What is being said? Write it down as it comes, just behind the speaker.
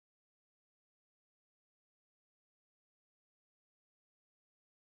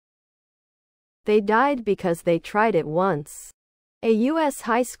They died because they tried it once. A U.S.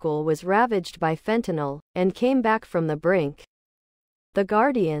 high school was ravaged by fentanyl, and came back from the brink. The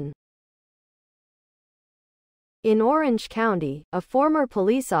Guardian. In Orange County, a former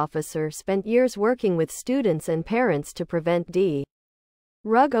police officer spent years working with students and parents to prevent drug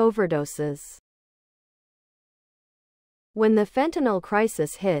overdoses. When the fentanyl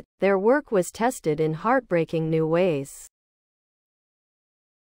crisis hit, their work was tested in heartbreaking new ways.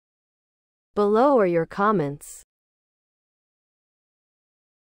 Below are your comments.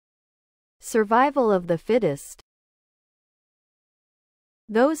 Survival of the fittest.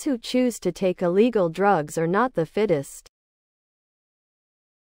 Those who choose to take illegal drugs are not the fittest.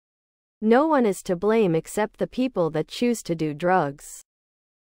 No one is to blame except the people that choose to do drugs.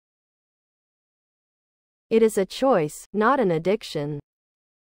 It is a choice, not an addiction.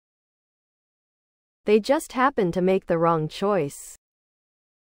 They just happen to make the wrong choice.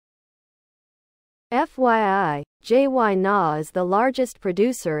 FYI, JY is the largest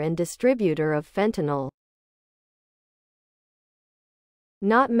producer and distributor of fentanyl.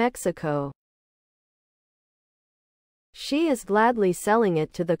 Not Mexico. She is gladly selling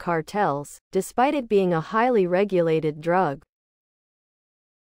it to the cartels, despite it being a highly regulated drug.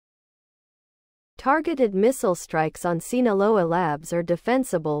 Targeted missile strikes on Sinaloa labs are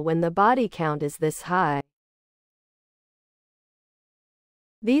defensible when the body count is this high.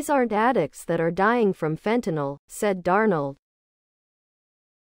 These aren't addicts that are dying from fentanyl, said Darnold.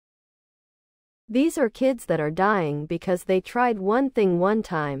 These are kids that are dying because they tried one thing one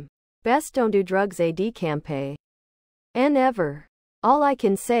time. Best don't do drugs AD campaign. And ever. All I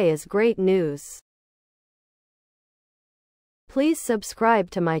can say is great news. Please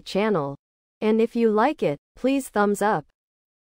subscribe to my channel. And if you like it, please thumbs up.